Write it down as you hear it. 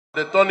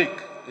The tonic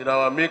in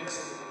our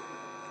mix,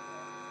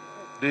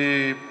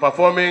 the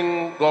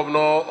performing governor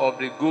of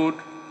the good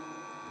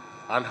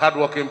and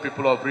hardworking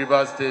people of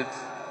Rivers State,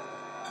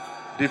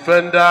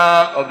 defender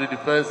of the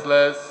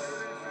defenseless,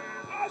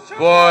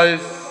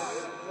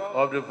 voice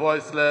of the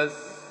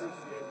voiceless,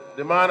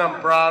 the man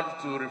I'm proud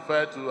to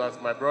refer to as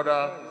my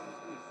brother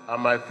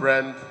and my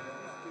friend,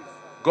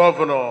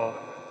 Governor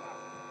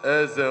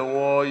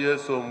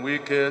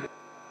Wike.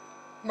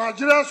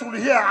 Nigerians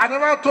will hear. I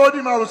never told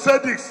him I would say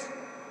this.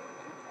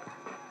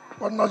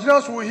 But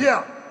Nigerians will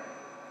hear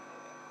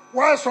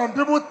why some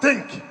people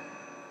think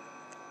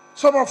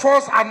some of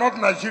us are not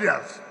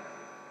Nigerians.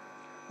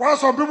 Why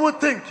some people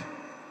think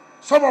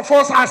some of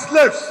us are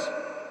slaves.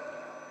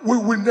 We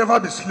will never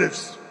be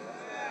slaves.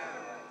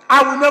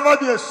 I will never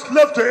be a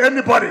slave to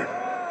anybody.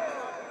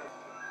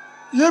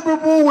 You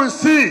people will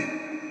see.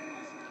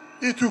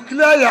 It will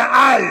clear your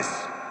eyes.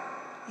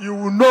 You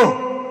will know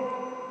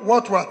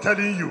what we are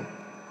telling you.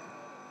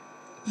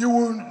 You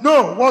will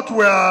know what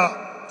we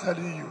are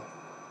telling you.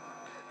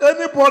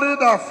 Anybody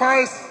that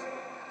fights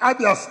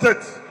Abia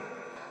State,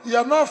 you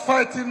are not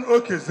fighting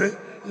Okezie,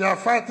 you are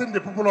fighting the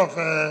people of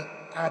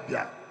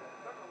Abia.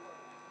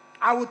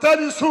 I will tell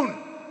you soon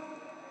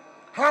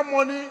how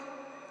money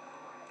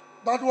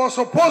that was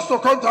supposed to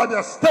come to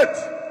Abia State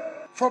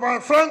for my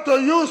friend to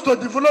use to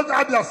develop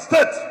Abia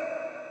State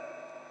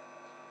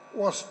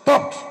was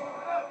stopped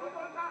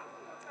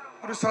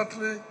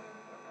recently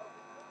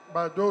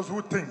by those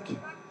who think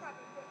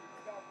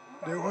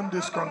they own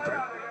this country.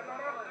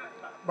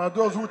 By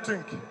those who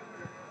think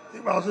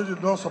Ikpeazu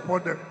did not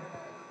support them,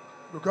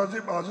 because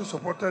Ikpeazu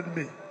supported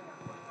me,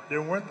 they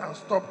went and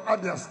stopped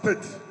Abia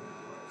State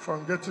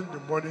from getting the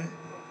money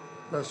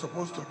they're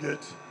supposed to get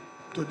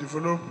to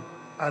develop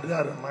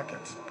Abia market.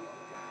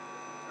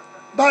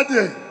 That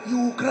day, you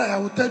will cry, I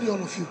will tell you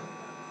all of you.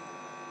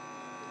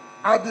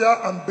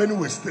 Abia and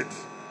Benue State.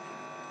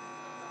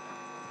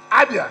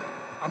 Abia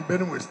and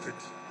Benue State.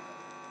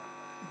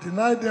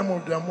 Deny them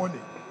of their money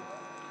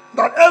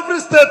that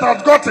every state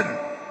has gotten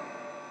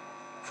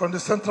from the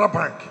central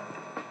bank.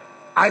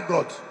 I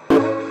got.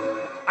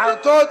 I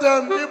told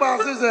them,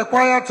 Ikpeazu is a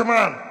quiet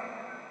man.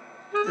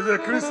 He's a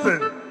Christian,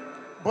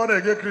 born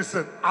again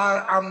Christian.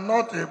 I am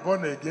not a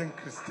born again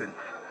Christian.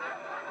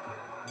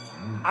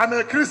 I'm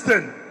a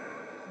Christian,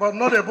 but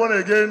not a born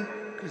again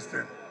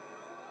Christian.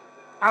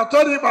 I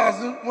told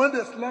Ikpeazu, when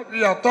they slap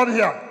me, I told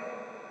here,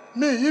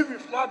 me, if you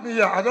slap me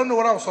here, I don't know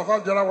what I will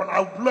survive the other one.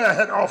 I'll blow your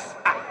head off.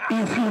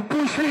 If you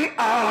push me,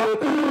 I'll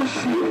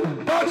push you.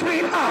 Touch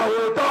me, I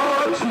will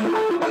touch you.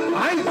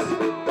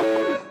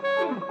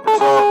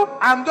 So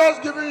I'm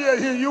just giving you a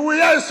hint. You will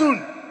hear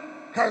soon.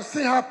 Can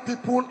see how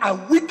people are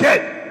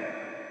wicked.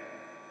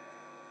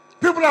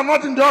 People are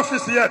not in the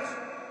office yet.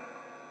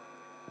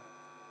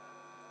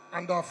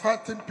 And they are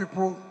fighting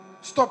people,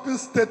 stopping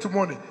state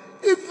money.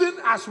 Even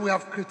as we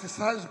have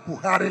criticized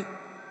Buhari,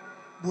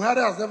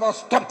 Buhari has never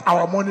stopped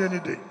our money any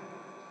day.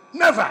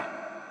 Never.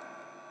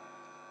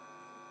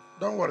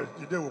 Don't worry,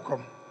 the day will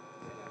come.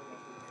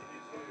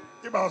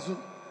 Ikpeazu,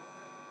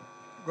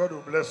 God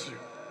will bless you.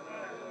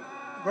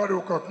 God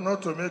will continue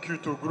to make you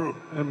to grow.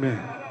 Amen.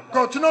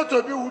 Continue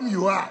to be whom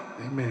you are.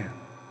 Amen.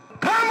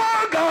 Come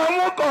on, come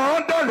on,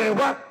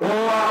 Dolewa.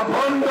 Oh,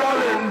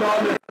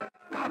 abundant,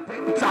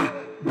 Kapita,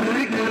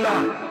 Brigila.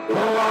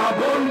 Oh,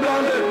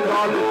 abundant,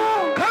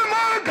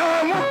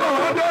 come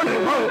on,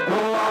 Dolewa.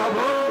 Oh,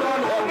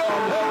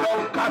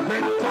 abundant,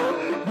 Kapita,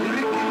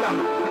 Brigila.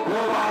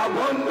 Oh,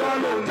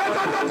 abundant.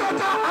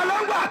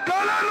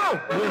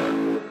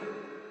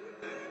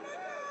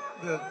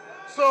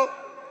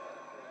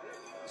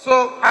 So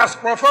as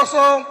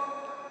professor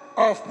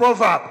of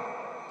proverb,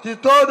 he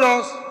told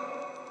us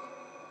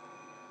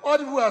all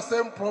people are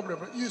same problem.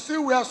 You see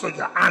where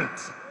soldier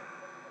ant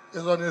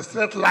is on a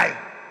straight line.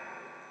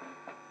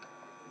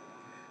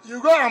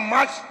 You go and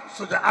match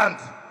soldier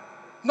ant.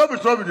 No be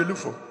trouble they look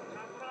for.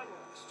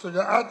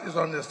 Soldier ant is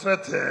on a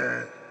straight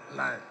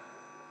line.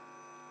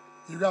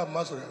 You go and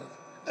match soldier ant.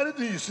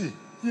 Anything you see,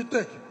 you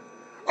take.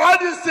 All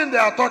these things they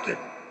are talking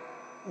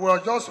were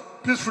just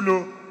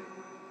peaceful.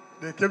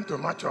 They came to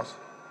match us.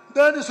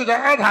 Then the soldier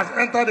ant has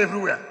entered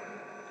everywhere.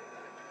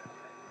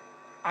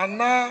 And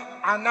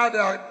now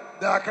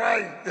they are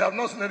crying. They have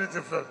not seen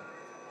anything first.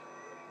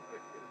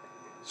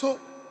 So,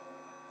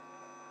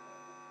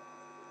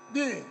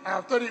 I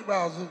have told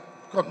Ikpeazu,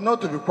 continue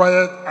to be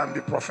quiet and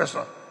be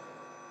professor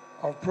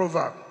of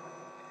proverb.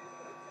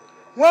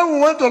 When we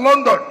went to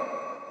London,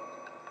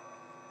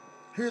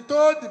 he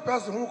told the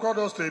person who called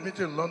us to a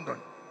meeting in London,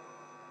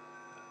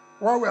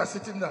 while we are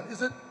sitting down, he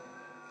said,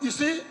 you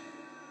see,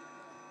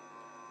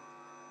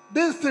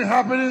 this thing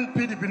happening in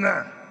PDP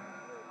now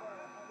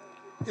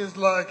is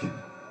like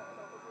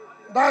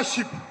that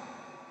ship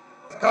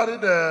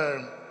carried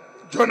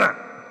Jonah.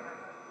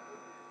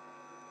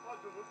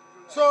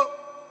 So,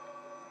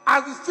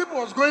 as the ship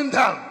was going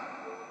down,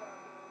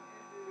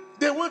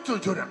 they went to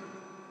Jonah.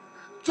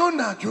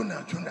 Jonah.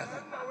 Jonah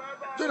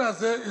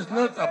said, it's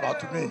not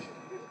about me.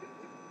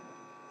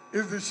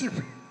 It's the ship.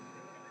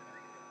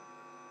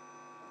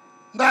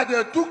 that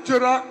they took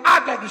Jonah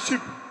out of the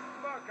ship.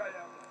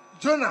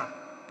 Jonah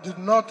did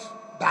not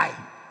die.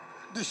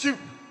 The ship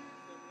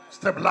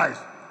stabilized.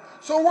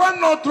 So why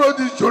not throw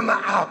this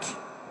Jonah out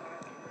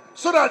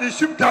so that the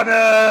ship can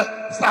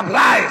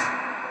stabilize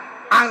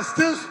and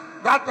still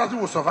that person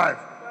will survive?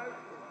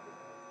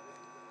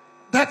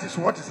 That is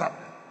what is happening.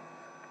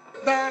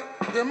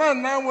 The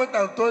man now went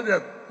and told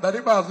them that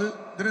Ikpeazu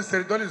didn't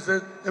say it, only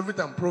said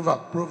everything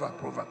proverb.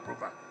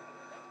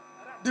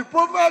 The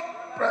proverb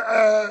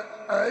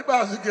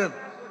Ikpeazu gave,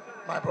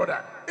 my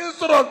brother,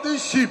 instead of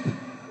this ship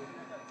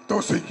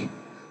to sink,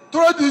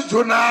 throw this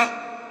Jonah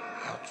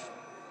out.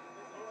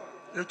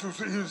 He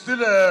will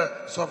still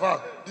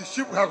survive. The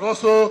ship has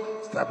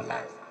also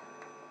stabilized.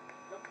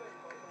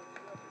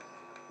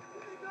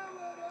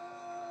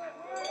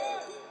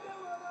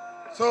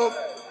 So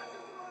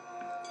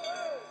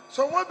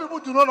when people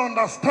do not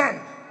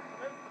understand,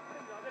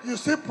 you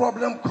see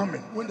problem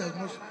coming. When there's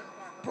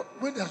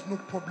no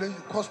problem,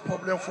 you cause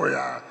problem for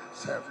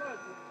yourself.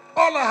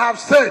 All I have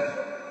said,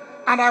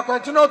 and I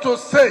continue to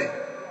say,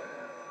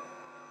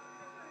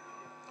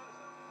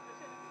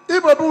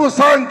 if people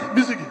sang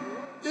music,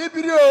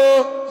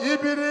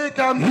 Ibiri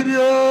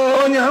Cambirio,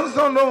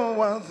 Onyanso no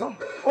wanso,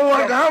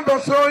 Owagamba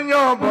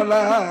sonyo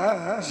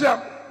bola.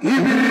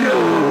 Ibiri,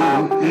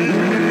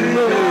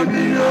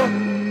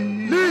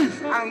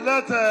 leave and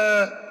let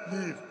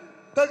leave.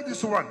 Take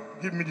this one.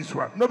 Give me this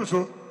one. No, be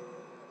so.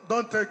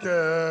 Don't take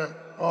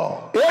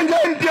all. So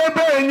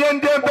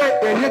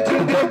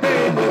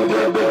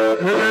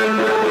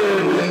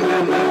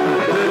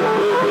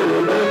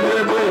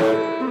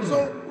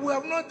we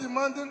have not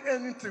demanded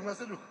anything. I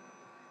said, look,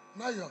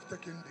 now you have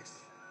taken this.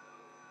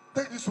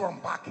 Take this one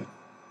back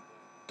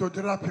to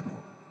the other people,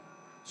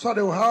 so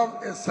they will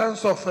have a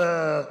sense of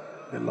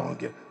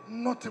belonging.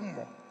 Nothing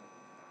more.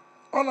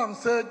 All I'm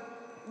saying,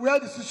 where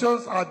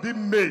decisions are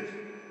being made,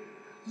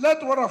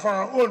 let one of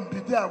our own be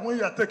there when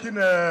you are taking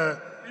a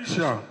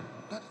issue.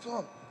 That's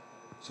all.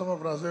 Some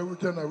of us say,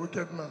 wicked and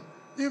wicked man.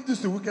 If this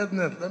is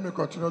wickedness, let me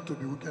continue to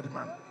be wicked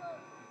man.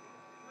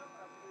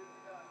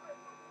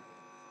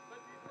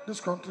 This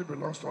country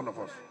belongs to all of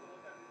us.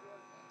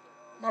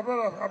 My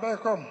brother, I better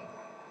come.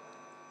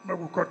 Maybe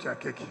we'll cut your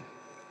cake.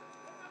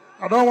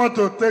 I don't want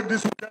to take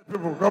these wicked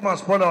people come and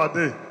spoil our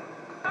day.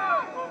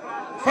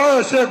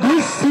 Fire shake.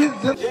 This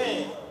season.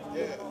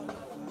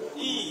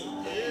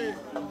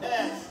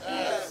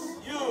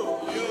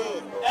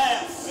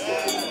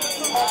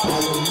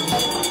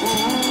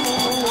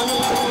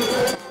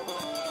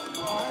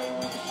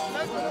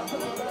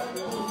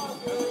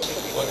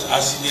 But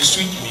as they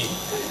sweet me,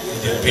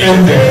 they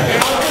pain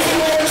them.